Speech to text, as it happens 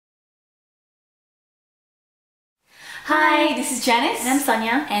Hi, this is Janice. And I'm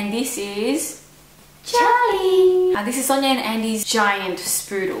Sonia. And this is Charlie. This is Sonia and Andy's giant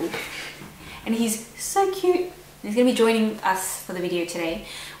spoodle. And he's so cute. He's going to be joining us for the video today.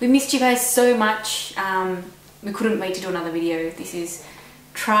 We missed you guys so much. We couldn't wait to do another video. This is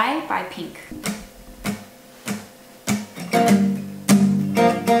Try by Pink.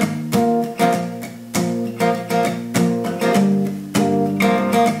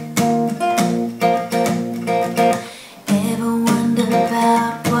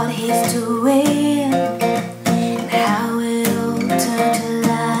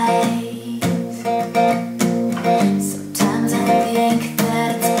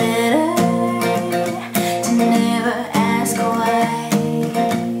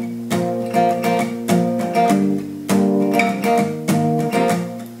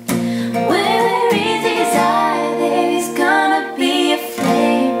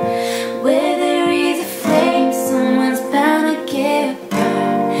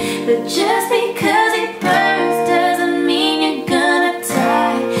 Just because it burns doesn't mean you're gonna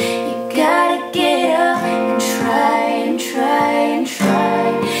die. You gotta get up and try and try and try.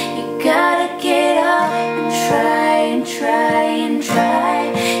 You gotta get up and try and try and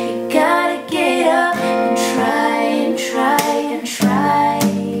try. You gotta get up and try and try and try.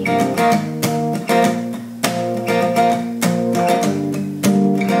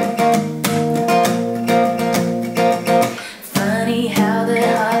 Funny how the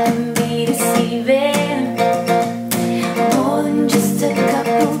heart more than just a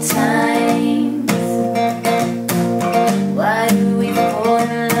couple times. Why do we fall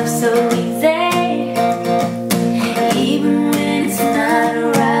in love so easy, even when it's not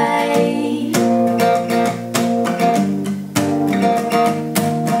right?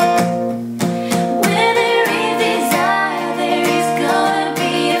 Where there is desire, there is gonna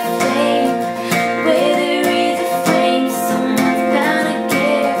be a flame. Where there is a flame, someone's bound to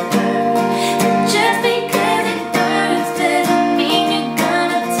get burned. But just because it burns doesn't mean you're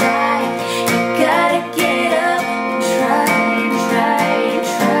gonna die. You gotta get up and try and try and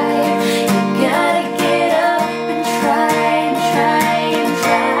try. You gotta get up and try and try and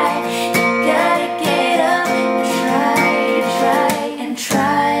try. You gotta get up and try and try and try.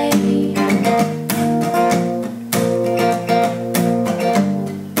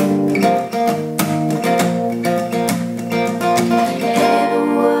 Ever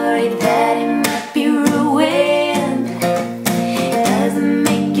worried that it might be ruined? Doesn't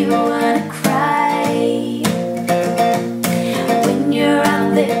make you wanna cry. When you're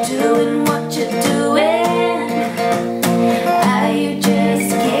out there doing what you're doing, are you just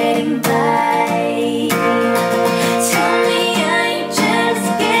getting by? Tell me, are you just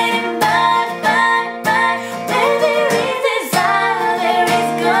getting by? Where there is desire, there is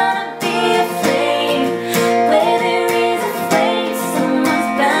gonna be a flame. Where there is a flame, someone's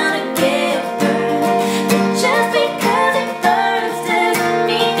bound to get burned. But just because it burns doesn't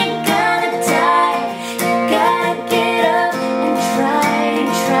mean you're gonna die. You gotta get up and try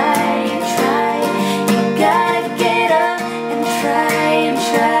and try and try. You gotta get up and try and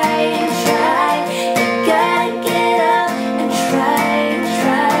try and try. You gotta get up and try and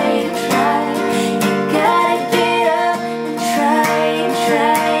try and try. You gotta get up and try and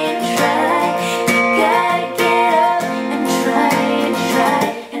try and try. You gotta get up and try and try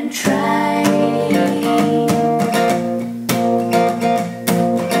and try.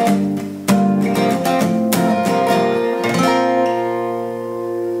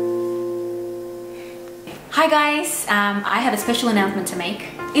 Hi guys, I have a special announcement to make.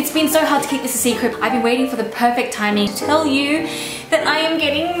 It's been so hard to keep this a secret. I've been waiting for the perfect timing to tell you that I am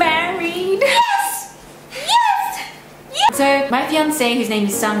getting married. Yes! Yes! Yes! So my fiance, whose name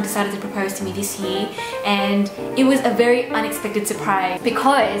is Sung, decided to propose to me this year, and it was a very unexpected surprise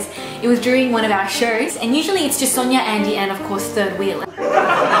because it was during one of our shows, and usually it's just Sonia, Andy, and of course third wheel.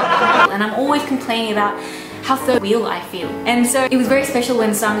 And I'm always complaining about how third wheel I feel. And so it was very special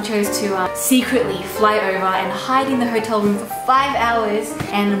when Sung chose to secretly fly over and hide in the hotel room for 5 hours.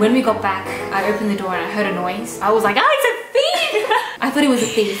 And when we got back, I opened the door and I heard a noise. I was like, oh, it's a thief! I thought it was a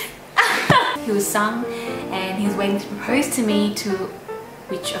thief. He was Sung and he was waiting to propose to me, to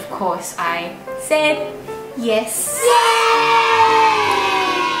which of course I said yes. Yay!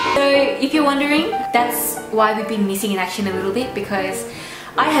 So if you're wondering, that's why we've been missing in action a little bit, because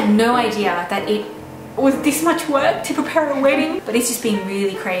I had no idea that it was this much work to prepare a wedding, but it's just been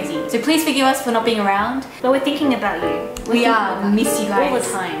really crazy. So please forgive us for not being around, But we're thinking about you. We miss you guys all the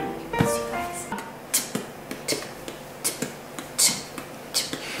time.